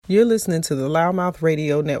You're listening to the Loudmouth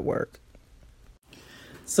Radio Network.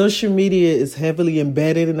 Social media is heavily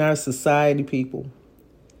embedded in our society, people.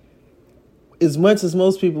 As much as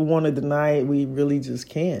most people want to deny it, we really just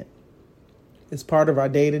can't. It's part of our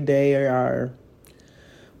day-to-day, or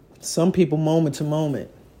some people moment to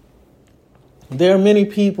moment. There are many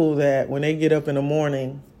people that when they get up in the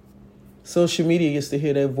morning, social media gets to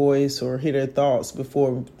hear their voice or hear their thoughts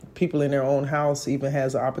before people in their own house even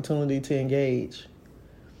has an opportunity to engage.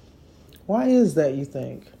 Why is that, you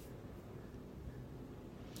think?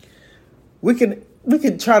 We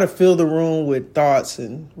could try to fill the room with thoughts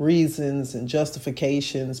and reasons and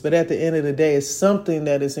justifications, but at the end of the day, it's something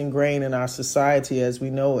that is ingrained in our society as we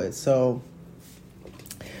know it. So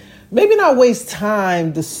maybe not waste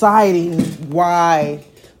time deciding why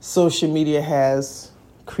social media has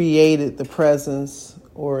created the presence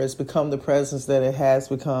or has become the presence that it has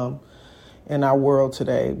become in our world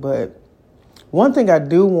today. But one thing I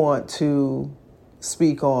do want to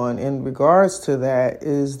speak on in regards to that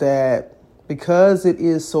is that because it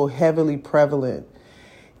is so heavily prevalent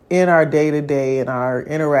in our day-to-day and our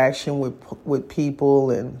interaction with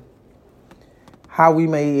people and how we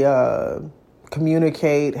may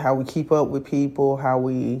communicate, how we keep up with people, how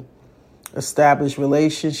we establish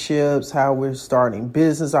relationships, how we're starting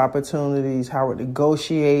business opportunities, how we're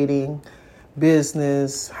negotiating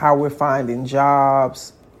business, how we're finding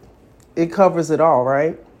jobs. It covers it all,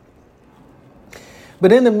 right?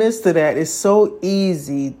 But in the midst of that, it's so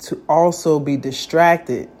easy to also be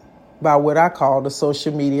distracted by what I call the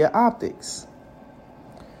social media optics.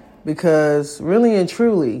 Because really and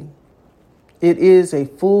truly, it is a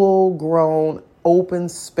full-grown open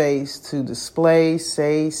space to display,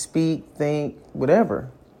 say, speak, think,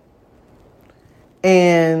 whatever.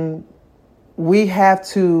 And we have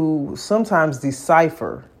to sometimes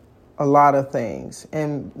decipher a lot of things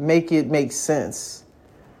and make it make sense,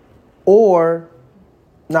 or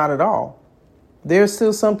not at all. There's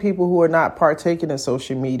still some people who are not partaking in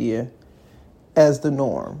social media as the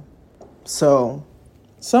norm. So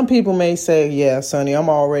some people may say, yeah, Sonny, I'm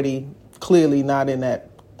already clearly not in that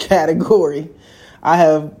category. I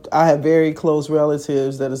have very close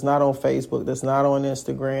relatives that is not on Facebook, that's not on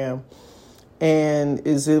Instagram, and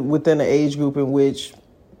is within the age group in which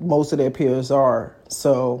most of their peers are.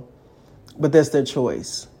 So, but that's their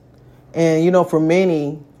choice. And, you know, for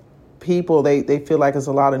many people, they feel like it's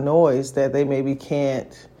a lot of noise that they maybe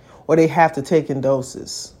can't, or they have to take in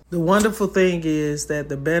doses. The wonderful thing is that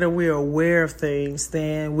the better we're aware of things,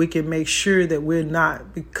 then we can make sure that we're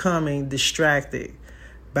not becoming distracted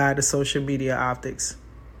by the social media optics.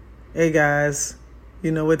 Hey guys,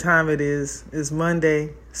 you know what time it is. It's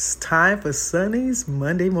Monday. It's time for Sonny's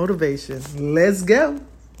Monday Motivation. Let's go.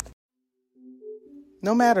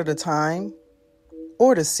 No matter the time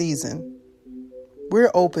or the season, we're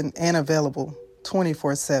open and available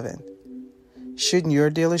 24/7. Shouldn't your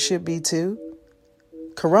dealership be too?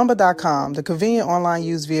 Carumba.com, the convenient online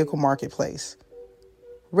used vehicle marketplace.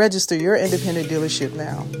 Register your independent dealership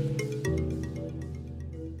now.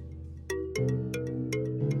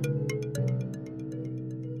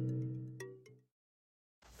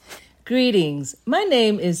 Greetings. My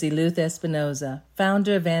name is Eluth Espinoza,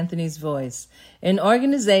 founder of Anthony's Voice, an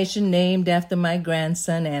organization named after my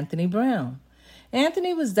grandson, Anthony Brown.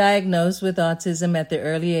 Anthony was diagnosed with autism at the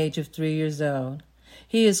early age of 3 years old.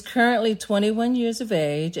 He is currently 21 years of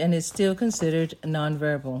age and is still considered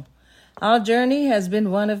nonverbal. Our journey has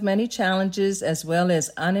been one of many challenges as well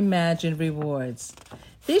as unimagined rewards.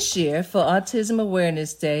 This year, for Autism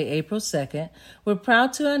Awareness Day, April 2nd, we're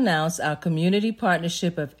proud to announce our community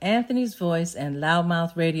partnership of Anthony's Voice and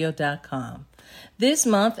LoudmouthRadio.com. This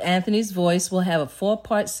month, Anthony's Voice will have a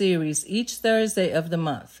 4-part series each Thursday of the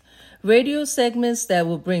month. Radio segments that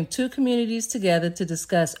will bring two communities together to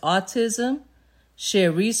discuss autism,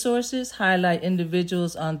 share resources, highlight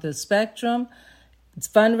individuals on the spectrum,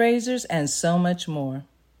 fundraisers, and so much more.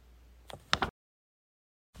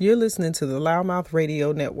 You're listening to the Loudmouth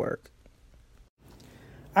Radio Network.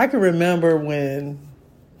 I can remember when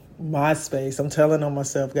MySpace, I'm telling on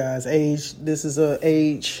myself, guys, this is a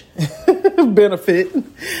age benefit.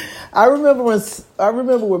 I remember when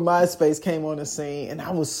MySpace came on the scene, and I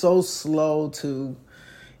was so slow to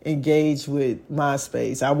engage with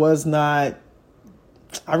MySpace. I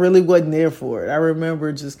really wasn't there for it. I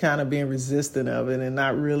remember just kind of being resistant of it and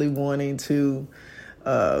not really wanting to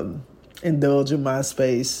indulge in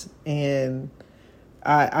MySpace. And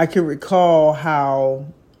I can recall how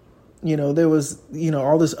there was,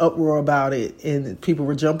 all this uproar about it, and people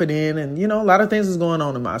were jumping in, and, a lot of things was going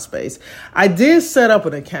on in MySpace. I did set up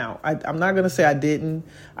an account. I'm not going to say I didn't.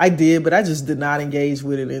 I did, but I just did not engage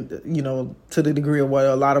with it, to the degree of what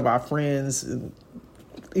a lot of our friends,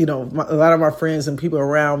 a lot of my friends and people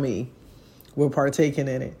around me were partaking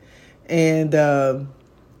in it. And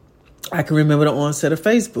I can remember the onset of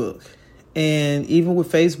Facebook. And even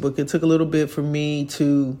with Facebook, it took a little bit for me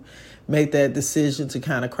to make that decision to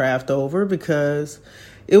kind of craft over, because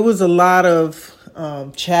it was a lot of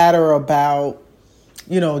chatter about,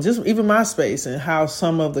 just even MySpace and how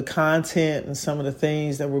some of the content and some of the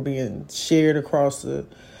things that were being shared across the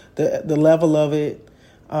level of it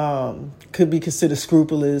could be considered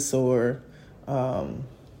scrupulous, or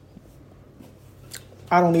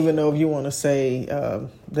I don't even know if you want to say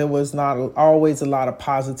there was not always a lot of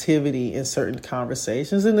positivity in certain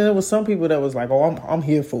conversations. And there was some people that was like, oh, I'm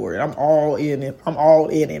here for it. I'm all in it. I'm all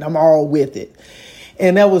in it. I'm all with it.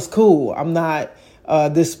 And that was cool. I'm not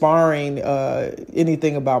disparring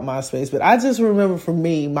anything about MySpace. But I just remember, for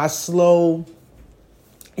me, my slow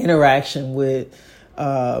interaction with,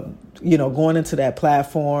 going into that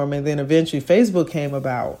platform. And then eventually Facebook came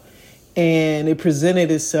about. And it presented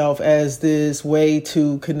itself as this way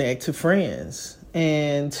to connect to friends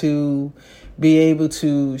and to be able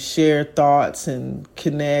to share thoughts and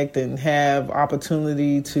connect and have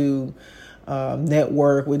opportunity to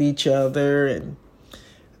network with each other. And,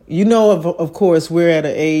 of course, we're at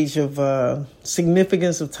an age of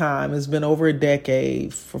significance of time. It's been over a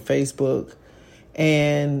decade for Facebook.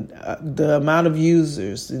 And the amount of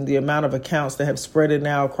users and the amount of accounts that have spread it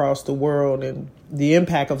now across the world, and the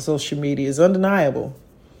impact of social media is undeniable.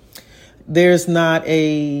 There's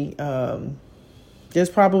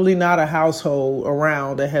probably not a household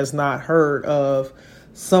around that has not heard of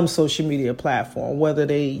some social media platform, whether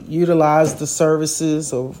they utilize the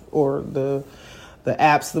services or the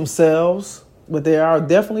apps themselves, but they are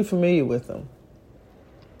definitely familiar with them.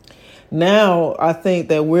 Now, I think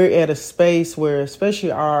that we're at a space where,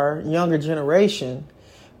 especially our younger generation,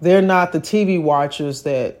 they're not the TV watchers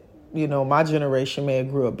that, my generation may have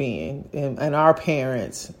grew up being, and our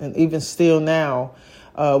parents, and even still now,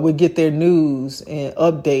 would get their news and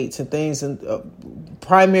updates and things, and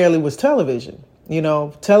primarily was television.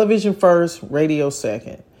 Television first, radio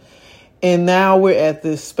second. And now we're at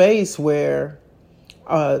this space where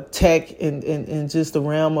tech and just the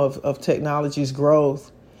realm of technology's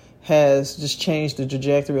growth has just changed the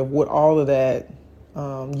trajectory of what all of that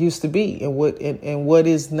used to be, and what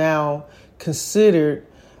is now considered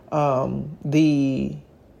the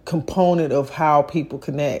component of how people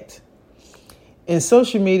connect. And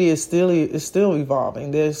social media is still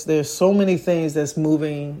evolving. There's so many things that's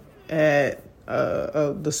moving at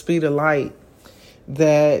the speed of light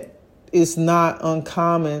that it's not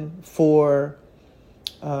uncommon for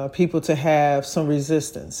people to have some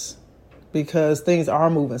resistance, because things are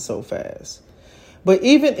moving so fast. But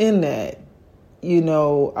even in that,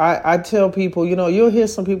 I tell people, you'll hear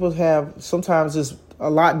some people have sometimes just a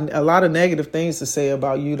lot of negative things to say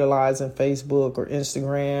about utilizing Facebook or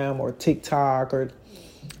Instagram or TikTok or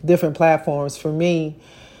different platforms. For me,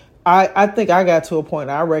 I think I got to a point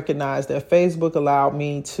I recognized that Facebook allowed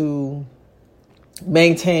me to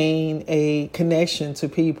maintain a connection to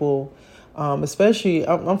people, especially,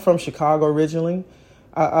 I'm from Chicago originally.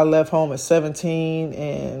 I left home at 17,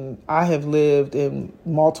 and I have lived in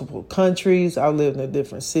multiple countries. I've lived in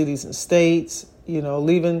different cities and states,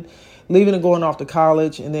 leaving and going off to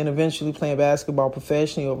college, and then eventually playing basketball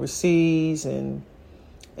professionally overseas, and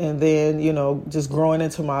then, just growing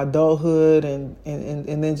into my adulthood, and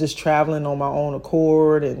then just traveling on my own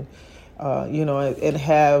accord, and, and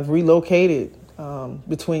have relocated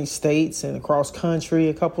between states and across country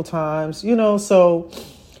a couple times, so...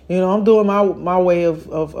 I'm doing my way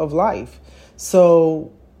of life.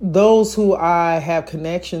 So those who I have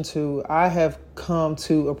connection to, I have come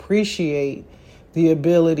to appreciate the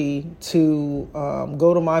ability to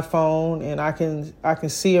go to my phone, and I can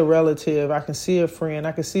see a relative, I can see a friend,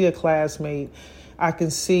 I can see a classmate, I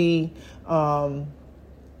can see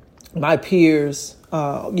my peers,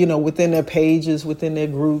 within their pages, within their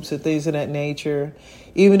groups, and things of that nature.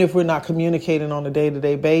 Even if we're not communicating on a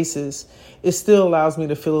day-to-day basis, it still allows me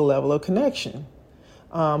to feel a level of connection.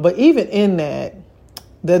 But even in that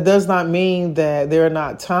does not mean that there are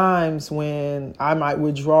not times when I might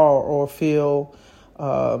withdraw or feel,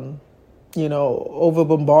 over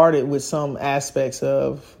bombarded with some aspects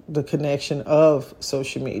of the connection of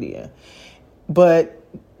social media. But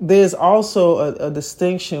there's also a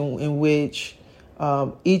distinction in which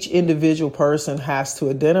each individual person has to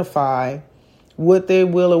identify what they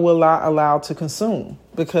will or will not allow to consume.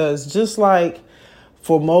 Because just like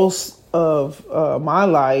for most of my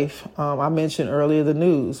life, I mentioned earlier, the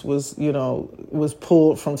news was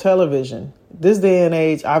pulled from television. This day and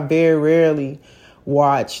age, I very rarely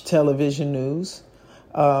watch television news.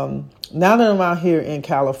 Now that I'm out here in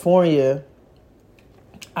California,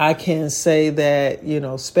 I can say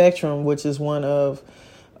that, Spectrum, which is one of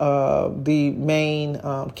the main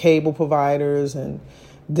cable providers, and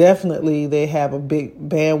definitely they have a big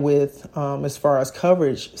bandwidth as far as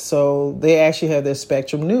coverage. So they actually have their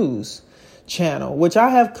Spectrum News channel, which I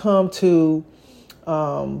have come to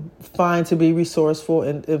find to be resourceful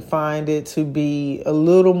and find it to be a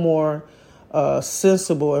little more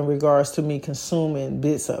sensible in regards to me consuming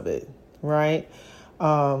bits of it, right?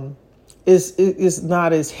 It's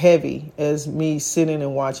not as heavy as me sitting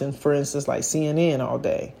and watching, for instance, like CNN all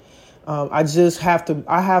day. I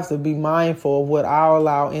have to be mindful of what I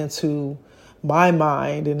allow into my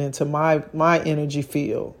mind and into my energy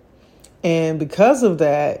field. And because of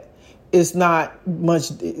that, it's not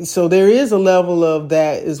much. So there is a level of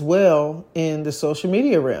that as well in the social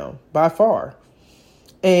media realm by far.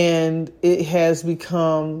 And it has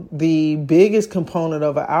become the biggest component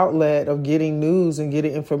of an outlet of getting news and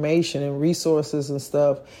getting information and resources and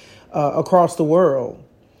stuff across the world.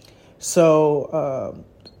 So,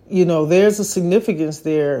 there's a significance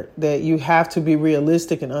there that you have to be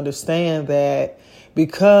realistic and understand that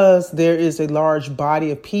because there is a large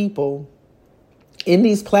body of people in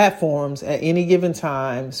these platforms at any given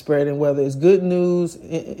time spreading, whether it's good news,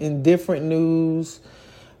 indifferent news,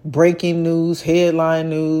 breaking news, headline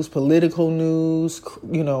news, political news,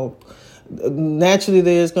 naturally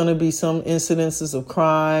there's going to be some incidences of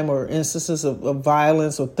crime or instances of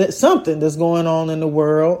violence or something that's going on in the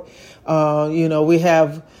world. We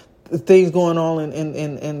have things going on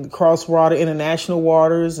in cross-water, international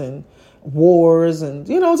waters and wars and,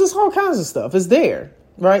 just all kinds of stuff. It's there,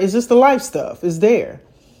 right? It's just the life stuff. It's there.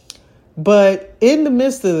 But in the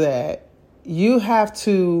midst of that, you have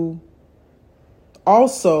to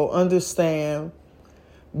also understand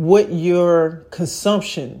what your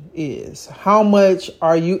consumption is. How much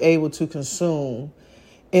are you able to consume,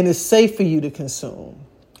 and it's safe for you to consume,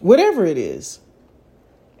 whatever it is.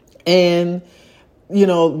 And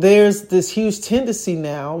there's this huge tendency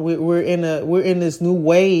now. We're in this new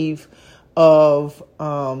wave of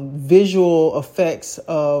visual effects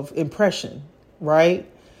of impression, right?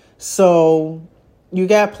 So you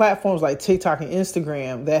got platforms like TikTok and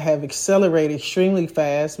Instagram that have accelerated extremely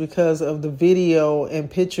fast because of the video and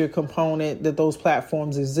picture component that those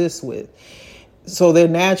platforms exist with. So they're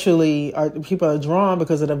people are drawn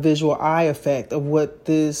because of the visual eye effect of what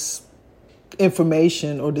this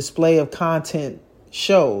information or display of content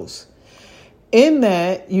shows. In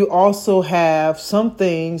that, you also have some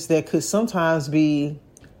things that could sometimes be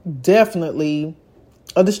definitely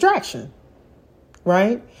a distraction,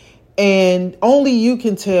 right? And only you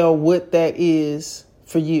can tell what that is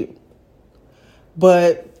for you.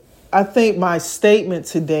 But I think my statement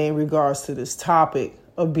today in regards to this topic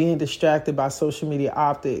of being distracted by social media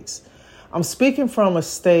optics, I'm speaking from a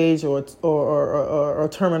stage or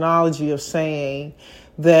terminology of saying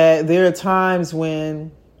that there are times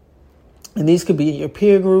when, and these could be in your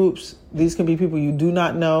peer groups, these can be people you do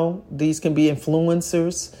not know, these can be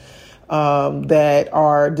influencers that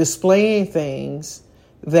are displaying things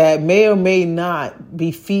that may or may not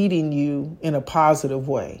be feeding you in a positive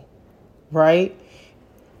way, right?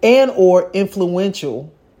 And or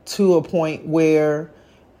influential to a point where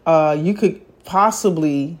you could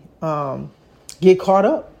possibly get caught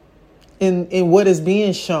up in what is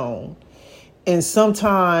being shown. And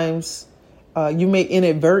sometimes you may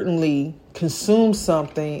inadvertently consume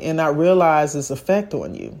something and not realize its effect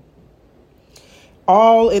on you.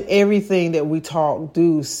 All and everything that we talk,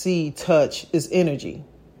 do, see, touch is energy.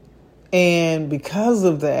 And because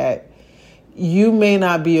of that, you may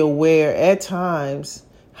not be aware at times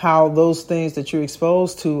how those things that you're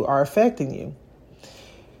exposed to are affecting you.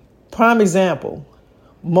 Prime example,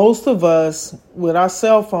 most of us with our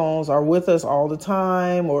cell phones are with us all the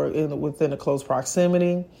time or within a close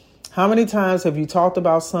proximity. How many times have you talked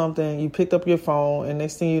about something, you picked up your phone, and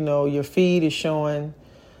next thing you know, your feed is showing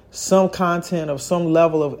some content of some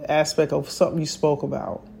level of aspect of something you spoke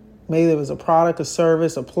about? Maybe it was a product, a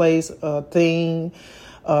service, a place, a thing,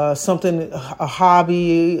 something, a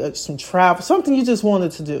hobby, some travel, something you just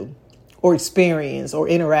wanted to do or experience or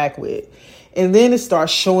interact with. And then it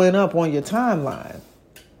starts showing up on your timeline.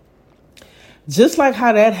 Just like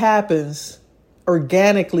how that happens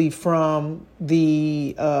organically from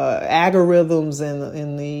the algorithms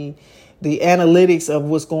and the analytics of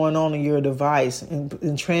what's going on in your device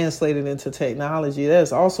and translate it into technology.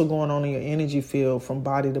 That's also going on in your energy field, from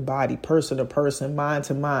body to body, person to person, mind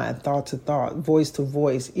to mind, thought to thought, voice to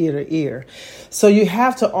voice, ear to ear. So you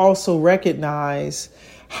have to also recognize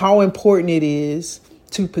how important it is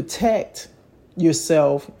to protect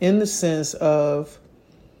yourself, in the sense of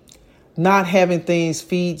not having things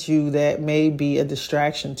feed you that may be a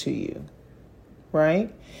distraction to you,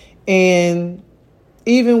 right? And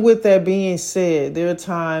even with that being said, there are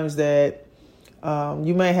times that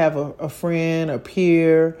you may have a friend, a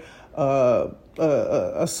peer, a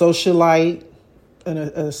socialite, an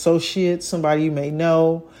associate, somebody you may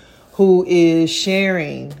know, who is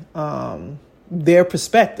sharing their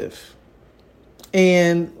perspective.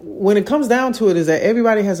 And when it comes down to it, is that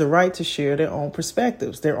everybody has a right to share their own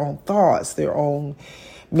perspectives, their own thoughts, their own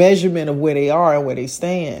measurement of where they are and where they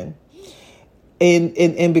stand.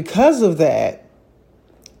 And because of that,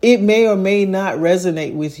 it may or may not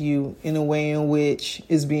resonate with you in a way in which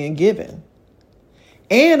is being given.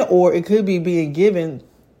 And or it could be being given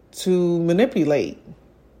to manipulate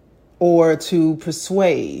or to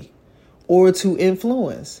persuade or to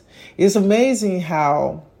influence. It's amazing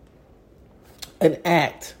how an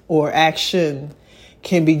act or action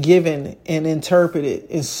can be given and interpreted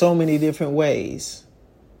in so many different ways.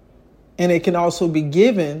 And it can also be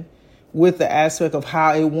given with the aspect of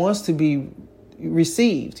how it wants to be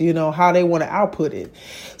received, how they want to output it.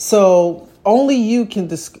 So only you can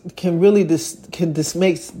really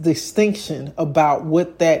make distinction about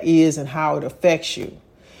what that is and how it affects you.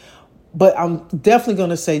 But I'm definitely going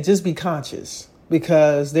to say, just be conscious,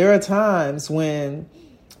 because there are times when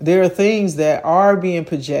there are things that are being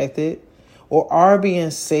projected or are being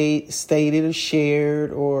stated or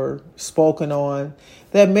shared or spoken on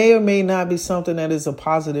that may or may not be something that is a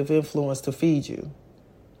positive influence to feed you.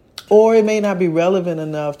 Or it may not be relevant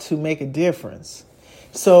enough to make a difference.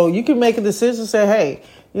 So you can make a decision, say, hey,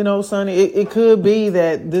 Sonny, it could be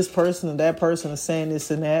that this person and that person is saying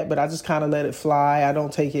this and that, but I just kind of let it fly. I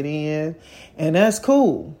don't take it in. And that's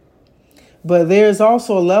cool. But there's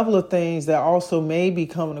also a level of things that also may be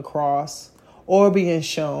coming across or being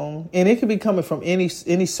shown. And it could be coming from any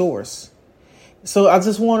source. So I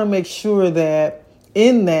just want to make sure that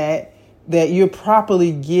in that you're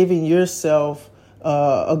properly giving yourself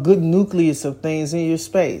a good nucleus of things in your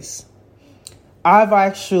space. I've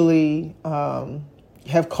actually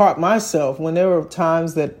have caught myself when there were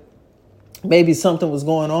times that maybe something was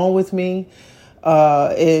going on with me,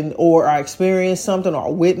 or I experienced something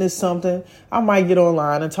or witnessed something. I might get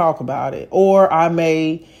online and talk about it, or I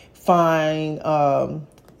may find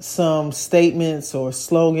some statements or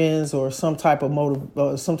slogans or some type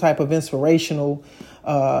of inspirational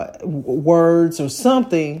words or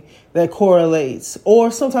something that correlates. Or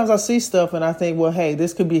sometimes I see stuff and I think, well, hey,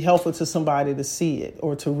 this could be helpful to somebody to see it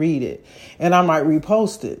or to read it, and I might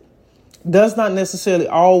repost it. Does not necessarily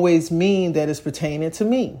always mean that it's pertaining to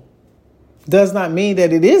me. Does not mean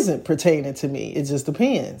that it isn't pertaining to me. It just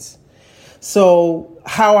depends. So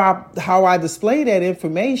how I display that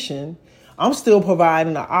information, I'm still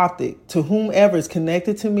providing an optic to whomever is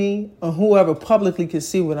connected to me or whoever publicly can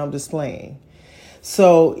see what I'm displaying.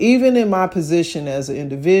 So even in my position as an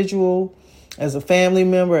individual, as a family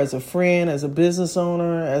member, as a friend, as a business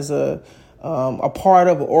owner, as a part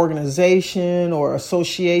of an organization or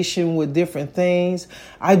association with different things,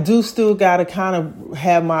 I do still got to kind of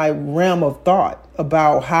have my realm of thought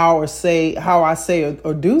about how I say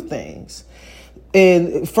or do things.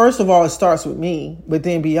 And first of all, it starts with me, but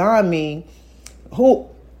then beyond me, who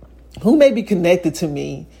may be connected to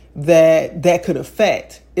me that could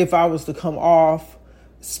affect if I was to come off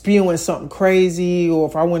spewing something crazy, or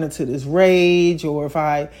if I went into this rage, or if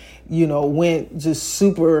I, went just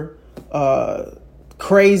super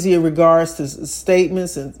crazy in regards to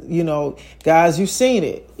statements. And, guys, you've seen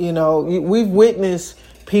it. We've witnessed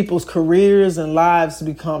people's careers and lives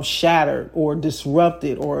become shattered or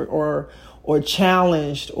disrupted or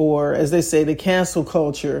challenged, or, as they say, the cancel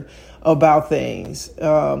culture about things.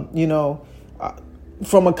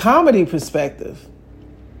 From a comedy perspective,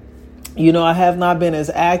 I have not been as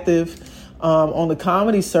active on the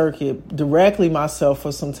comedy circuit directly myself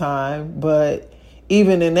for some time, but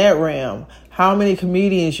even in that realm, how many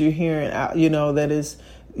comedians you're hearing, that is,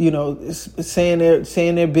 saying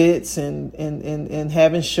their bits and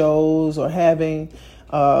having shows or having,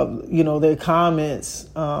 their comments,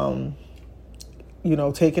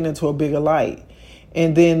 taken into a bigger light.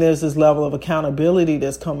 And then there's this level of accountability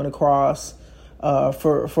that's coming across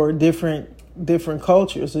for different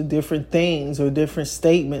cultures or different things or different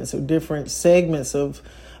statements or different segments of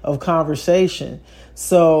conversation.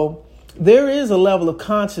 So there is a level of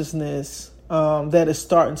consciousness that is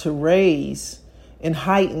starting to raise and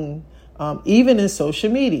heighten, even in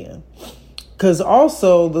social media. Because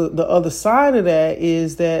also the other side of that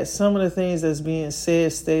is that some of the things that's being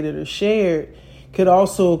said, stated, or shared could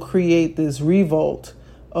also create this revolt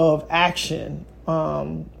of action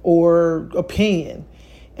or opinion.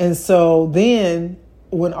 And so then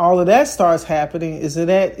when all of that starts happening, is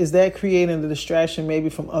that creating a distraction maybe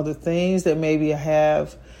from other things that maybe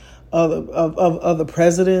have other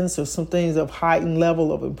presidents or some things of heightened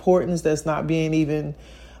level of importance that's not being even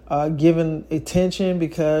given attention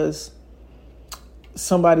because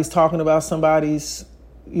somebody's talking about somebody's,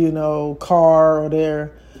 car or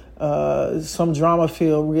their some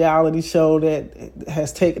drama-filled reality show that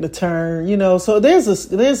has taken a turn, So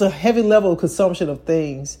there's a heavy level of consumption of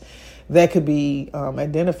things that could be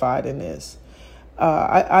identified in this.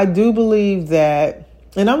 I do believe that,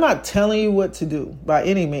 and I'm not telling you what to do by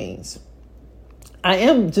any means. I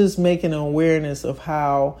am just making an awareness of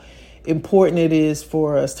how important it is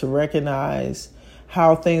for us to recognize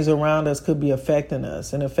how things around us could be affecting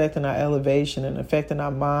us and affecting our elevation and affecting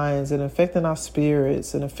our minds and affecting our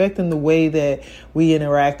spirits and affecting the way that we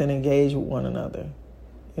interact and engage with one another.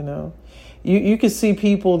 You can see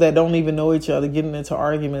people that don't even know each other getting into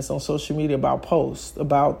arguments on social media about posts,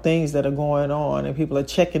 about things that are going on, and people are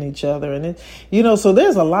checking each other. And, so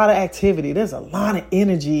there's a lot of activity. There's a lot of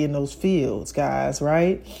energy in those fields, guys,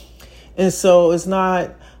 right? And so it's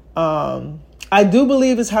not, I do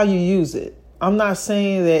believe it's how you use it. I'm not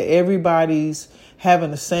saying that everybody's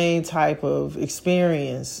having the same type of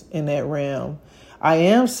experience in that realm. I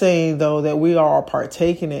am saying, though, that we are all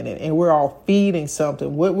partaking in it and we're all feeding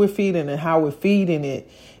something. What we're feeding and how we're feeding it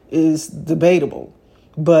is debatable.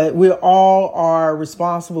 But we all are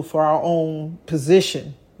responsible for our own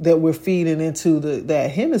position that we're feeding into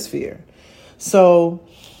that hemisphere. So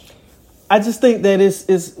I just think that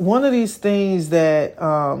it's one of these things that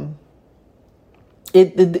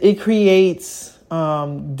it creates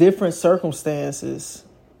different circumstances.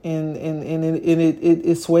 And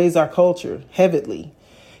it sways our culture heavily.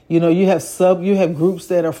 You have groups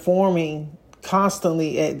that are forming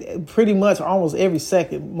constantly at pretty much almost every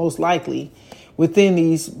second, most likely, within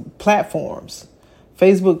these platforms.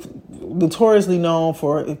 Facebook, notoriously known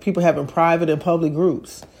for people having private and public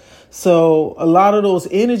groups. So a lot of those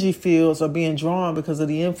energy fields are being drawn because of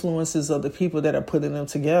the influences of the people that are putting them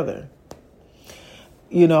together.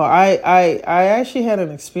 I actually had an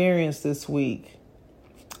experience this week.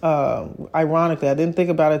 Ironically, I didn't think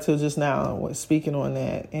about it till just now, I was speaking on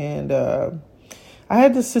that. And I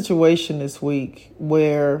had this situation this week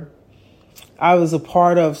where I was a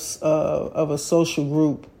part of a social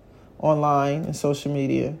group online and social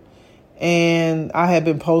media. And I had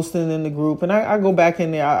been posting in the group. And I go back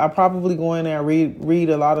in there. I probably go in there and read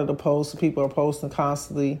a lot of the posts. People are posting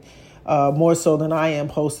constantly, more so than I am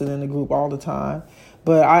posting in the group all the time.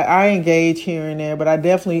 But I engage here and there, but I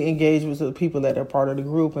definitely engage with the people that are part of the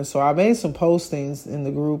group. And so I made some postings in the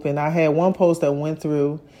group, and I had one post that went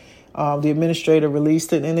through. The administrator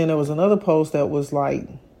released it, and then there was another post that was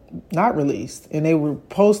not released, and they were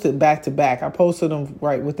posted back to back. I posted them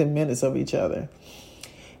right within minutes of each other.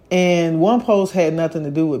 And one post had nothing to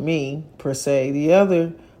do with me, per se. The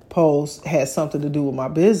other post had something to do with my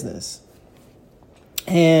business.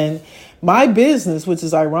 And my business, which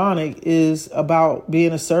is ironic, is about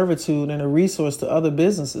being a servitude and a resource to other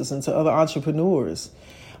businesses and to other entrepreneurs.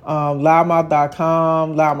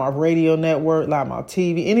 Loudmouth.com, Loudmouth Radio Network, Loudmouth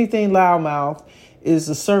TV, anything Loudmouth is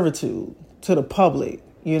a servitude to the public.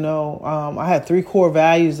 I have 3 core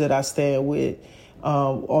values that I stand with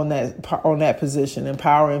on that position: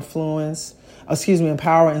 empower, inspire,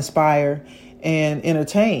 and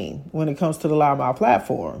entertain when it comes to the Loudmouth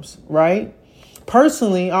platforms, right?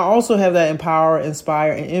 Personally, I also have that empower,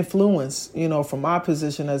 inspire, and influence, from my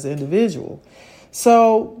position as an individual.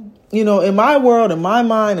 So, in my world, in my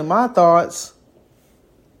mind, in my thoughts,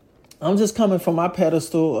 I'm just coming from my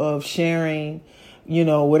pedestal of sharing,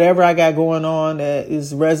 whatever I got going on that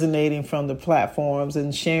is resonating from the platforms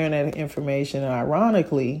and sharing that information. And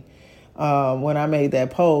ironically, when I made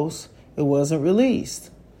that post, it wasn't released.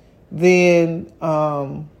 Then,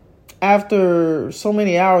 after so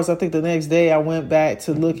many hours, I think the next day I went back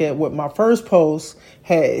to look at what my first post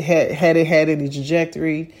had any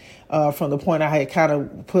trajectory from the point I had kind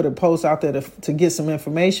of put a post out there to get some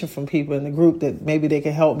information from people in the group that maybe they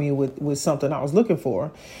could help me with something I was looking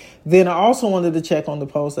for. Then I also wanted to check on the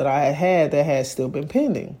post that I had that had still been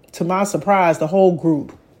pending. To my surprise, the whole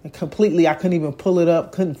group And completely, I couldn't even pull it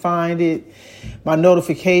up, couldn't find it. My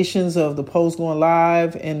notifications of the post going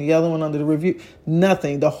live and the other one under the review,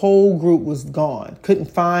 nothing. The whole group was gone.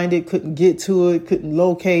 Couldn't find it, couldn't get to it, couldn't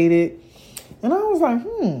locate it. And I was like,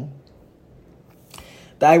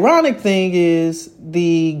 The ironic thing is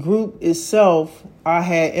the group itself, I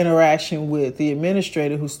had interaction with the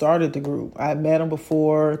administrator who started the group. I had met him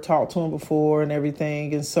before, talked to him before and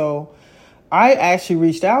everything. And so I actually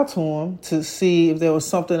reached out to him to see if there was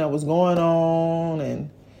something that was going on.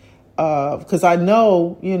 And because I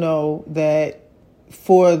know, that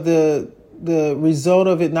for the result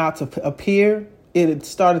of it not to appear, it had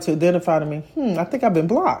started to identify to me, I think I've been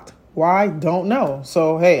blocked. Why? Don't know.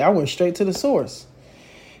 So, hey, I went straight to the source.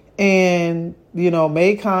 And,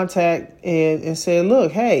 made contact and said,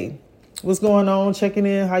 look, hey, what's going on? Checking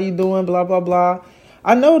in. How you doing? Blah, blah, blah.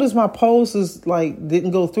 I noticed my post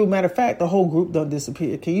didn't go through. Matter of fact, the whole group done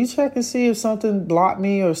disappeared. Can you check and see if something blocked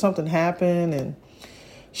me or something happened? And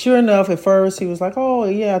sure enough, at first he was like, oh,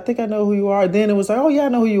 yeah, I think I know who you are. Then it was like, oh, yeah, I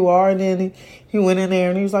know who you are. And then he went in there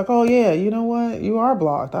and he was like, oh, yeah, you know what? You are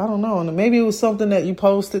blocked. I don't know. And maybe it was something that you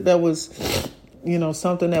posted that was,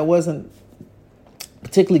 something that wasn't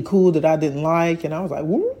particularly cool that I didn't like. And I was like,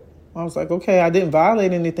 whoop. I was like, okay, I didn't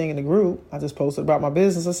violate anything in the group. I just posted about my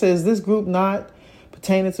business. I said, is this group not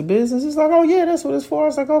pertaining to business? He's like, oh, yeah, that's what it's for. I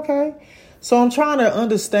was like, okay. So I'm trying to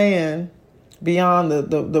understand beyond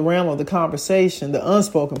the realm of the conversation, the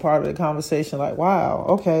unspoken part of the conversation, like, wow,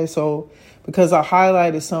 okay. So because I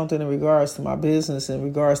highlighted something in regards to my business, in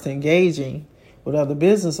regards to engaging with other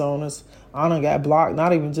business owners, I done got blocked,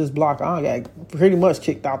 not even just blocked, I done got pretty much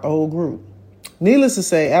kicked out the whole group. Needless to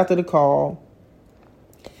say, after the call,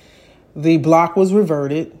 the block was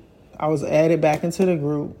reverted. I was added back into the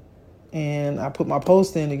group and I put my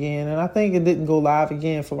post in again. And I think it didn't go live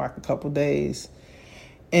again for like a couple of days.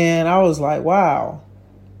 And I was like, wow.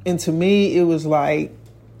 And to me, it was like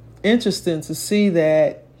interesting to see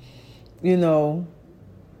that,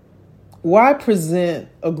 why present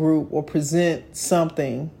a group or present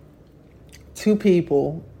something to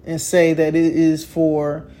people and say that it is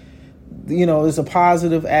for, it's a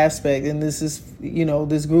positive aspect. And this is,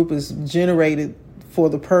 this group is generated for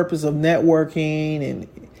the purpose of networking and,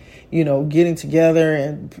 getting together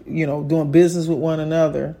and, doing business with one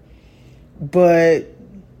another. But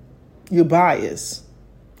you're biased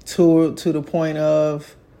to the point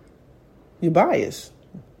of you're biased.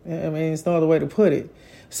 I mean, there's no other way to put it.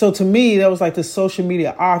 So to me, that was like the social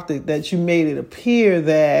media optic that you made it appear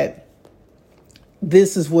that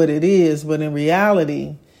this is what it is, but in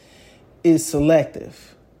reality, it's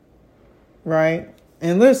selective, right?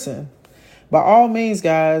 And listen, by all means,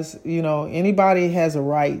 guys, anybody has a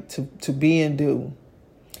right to be and do.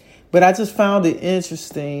 But I just found it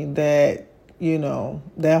interesting that,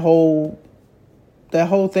 that whole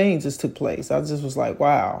thing just took place. I just was like,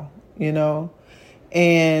 wow,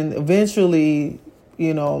 and eventually,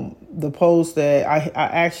 the post that I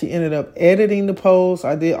actually ended up editing the post.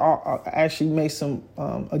 I did actually make some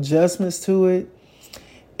adjustments to it.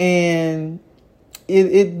 And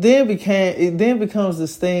it then becomes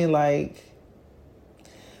this thing like,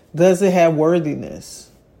 does it have worthiness?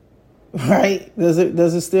 Right? Does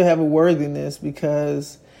it still have a worthiness?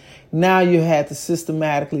 Because now you had to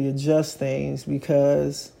systematically adjust things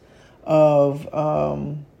because of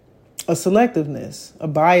a selectiveness, a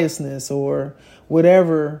biasness, or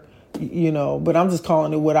whatever, but I'm just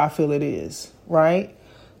calling it what I feel it is, right?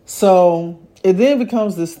 So it then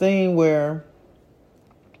becomes this thing where,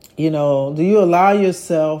 do you allow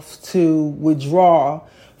yourself to withdraw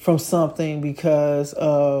from something because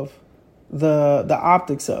of the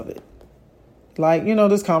optics of it? Like,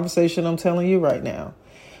 this conversation I'm telling you right now.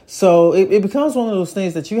 So it becomes one of those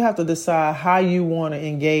things that you have to decide how you want to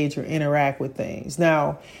engage or interact with things.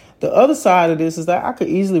 Now, the other side of this is that I could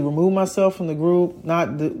easily remove myself from the group,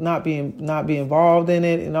 not be involved in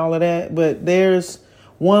it and all of that. But there's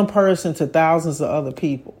one person to thousands of other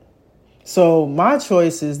people. So my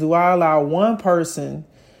choice is, do I allow one person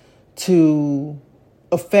to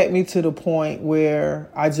affect me to the point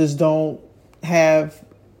where I just don't have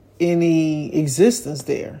any existence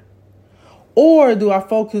there? Or do I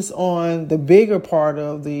focus on the bigger part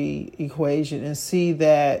of the equation and see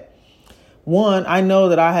that, one, I know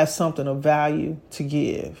that I have something of value to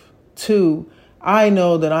give. Two, I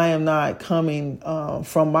know that I am not coming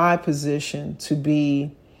from my position to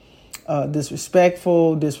be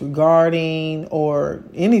disrespectful, disregarding, or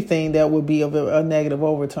anything that would be of a negative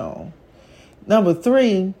overtone. Number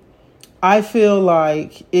three, I feel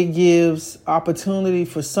like it gives opportunity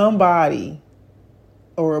for somebody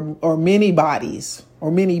or many bodies,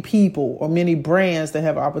 or many people or many brands that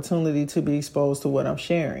have opportunity to be exposed to what I'm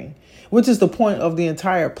sharing, which is the point of the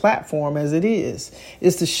entire platform as it is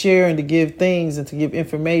to share and to give things and to give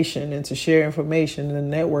information and to share information and to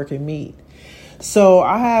network and meet. So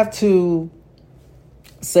I have to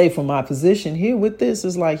say from my position here with this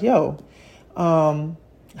is like, how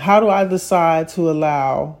do I decide to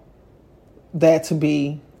allow that to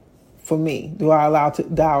be for me? Do I allow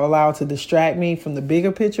to distract me from the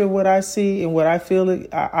bigger picture of what I see and what I feel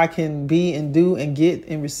I can be and do and get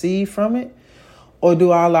and receive from it? Or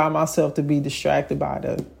do I allow myself to be distracted by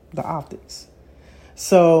the optics?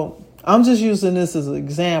 So I'm just using this as an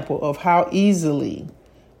example of how easily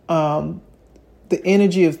the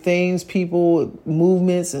energy of things, people,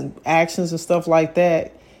 movements and actions and stuff like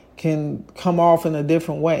that can come off in a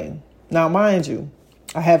different way. Now, mind you,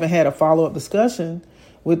 I haven't had a follow-up discussion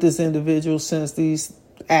with this individual since these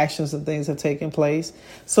actions and things have taken place.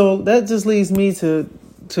 So that just leads me to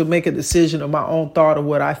make a decision of my own thought of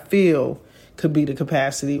what I feel could be the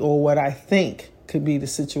capacity or what I think could be the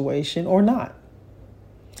situation or not.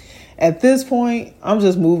 At this point, I'm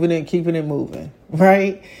just moving it, keeping it moving,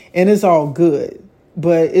 right? And it's all good.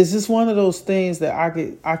 But it's just one of those things that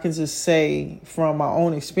I can just say from my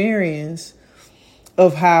own experience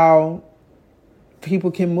of how people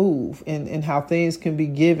can move and how things can be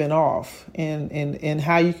given off and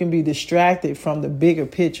how you can be distracted from the bigger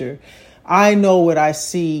picture. I know what I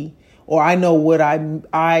see, or I know what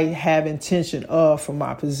I have intention of from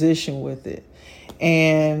my position with it.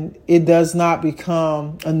 And it does not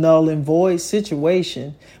become a null and void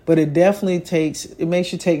situation, but it definitely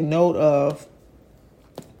makes you take note of,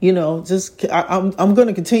 I'm going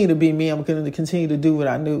to continue to be me. I'm going to continue to do what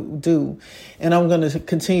I do. And I'm going to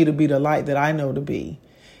continue to be the light that I know to be.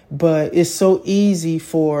 But it's so easy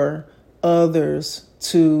for others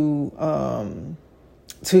to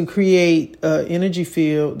create an energy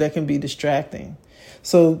field that can be distracting.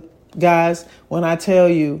 So, guys, when I tell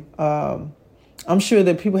you, I'm sure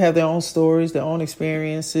that people have their own stories, their own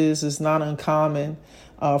experiences. It's not uncommon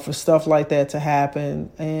for stuff like that to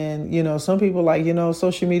happen. And, some people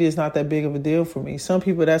social media is not that big of a deal for me. Some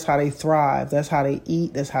people, that's how they thrive. That's how they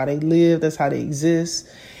eat. That's how they live. That's how they exist.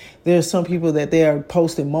 There's some people that they are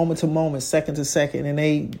posting moment to moment, second to second,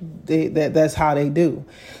 and that's how they do.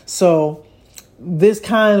 So this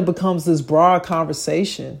kind of becomes this broad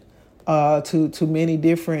conversation to many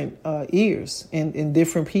different ears and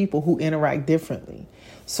different people who interact differently.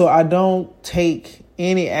 So I don't take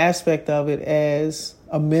any aspect of it as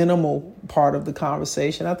a minimal part of the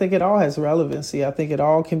conversation. I think it all has relevancy. I think it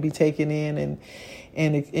all can be taken in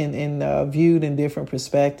and viewed in different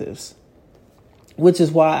perspectives, which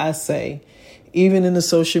is why I say, even in the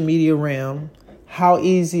social media realm, how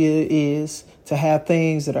easy it is to have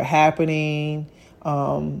things that are happening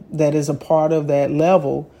that is a part of that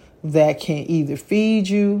level that can either feed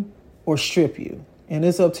you or strip you. And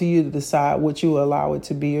it's up to you to decide what you allow it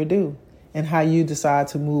to be or do and how you decide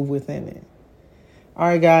to move within it. All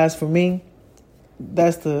right, guys, for me,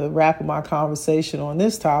 that's the wrap of my conversation on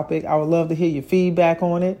this topic. I would love to hear your feedback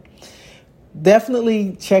on it.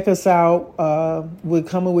 Definitely check us out. We're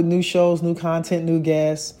coming with new shows, new content, new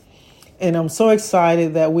guests. And I'm so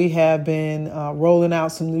excited that we have been rolling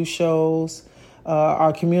out some new shows.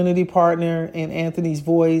 Our community partner in Anthony's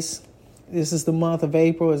Voice, this is the month of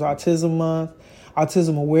April, is Autism Month,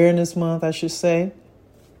 Autism Awareness Month, I should say.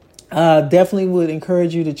 Definitely would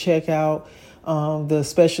encourage you to check out the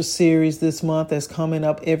special series this month that's coming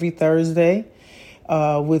up every Thursday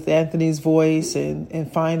with Anthony's Voice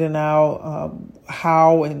and finding out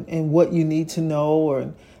how and what you need to know,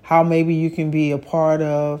 or how maybe you can be a part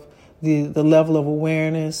of the level of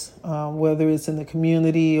awareness, whether it's in the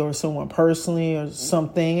community or someone personally or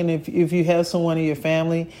something. And if you have someone in your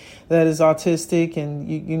family that is autistic and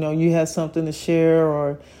you have something to share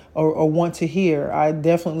or want to hear, I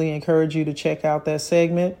definitely encourage you to check out that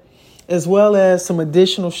segment, as well as some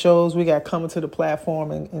additional shows we got coming to the platform.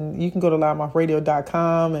 And you can go to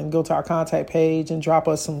loudmouthradio.com and go to our contact page and drop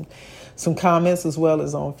us some comments, as well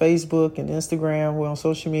as on Facebook and Instagram. We're on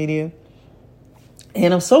social media.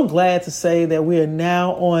 And I'm so glad to say that we are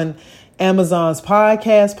now on Amazon's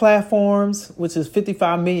podcast platforms, which is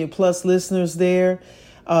 55 million plus listeners there,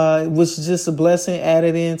 which is just a blessing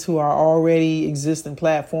added into our already existing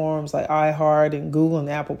platforms like iHeart and Google and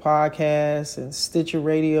Apple Podcasts and Stitcher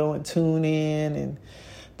Radio and TuneIn. And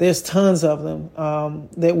there's tons of them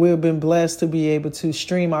that we've been blessed to be able to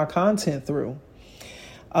stream our content through.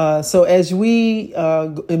 So as we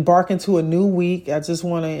embark into a new week, I just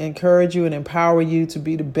want to encourage you and empower you to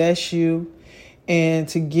be the best you and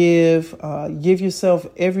to give yourself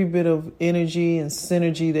every bit of energy and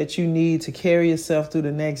synergy that you need to carry yourself through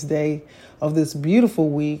the next day of this beautiful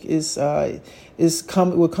week. We're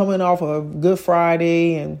coming off of a Good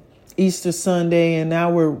Friday and Easter Sunday, and now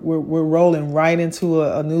we're rolling right into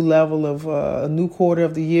a new level of a new quarter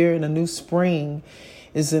of the year, and a new spring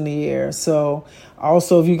is in the air. So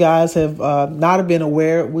also, if you guys have not been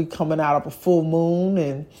aware, we're coming out of a full moon,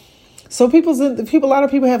 and so a lot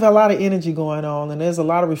of people have a lot of energy going on, and there's a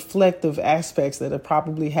lot of reflective aspects that are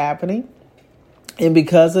probably happening. And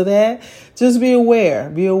because of that, just be aware,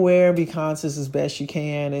 be conscious as best you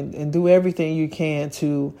can, and do everything you can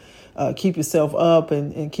to keep yourself up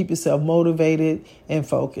and keep yourself motivated and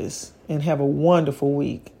focused, and have a wonderful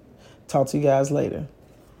week. Talk to you guys later.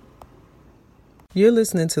 You're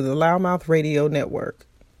listening to the Loudmouth Radio Network.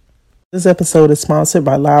 This episode is sponsored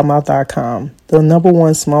by Loudmouth.com, the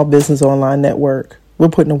 #1 small business online network. We're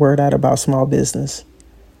putting the word out about small business.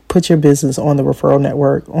 Put your business on the referral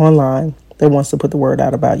network online that wants to put the word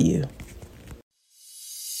out about you.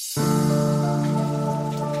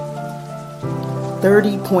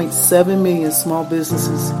 30.7 million small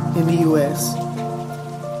businesses in the U.S.,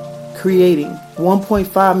 creating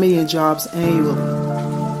 1.5 million jobs annually.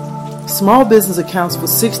 Small business accounts for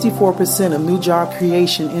 64% of new job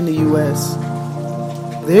creation in the U.S.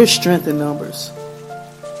 There's strength in numbers.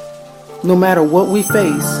 No matter what we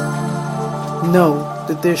face, know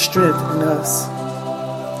that there's strength in us.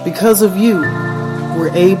 Because of you,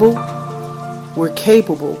 we're able, we're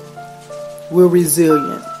capable, we're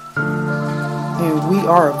resilient, and we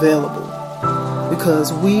are available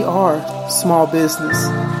because we are small business,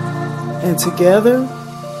 and together,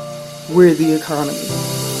 we're the economy.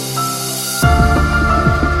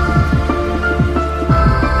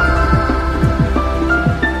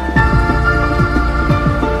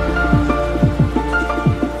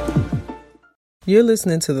 You're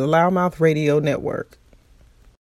listening to the Loudmouth Radio Network.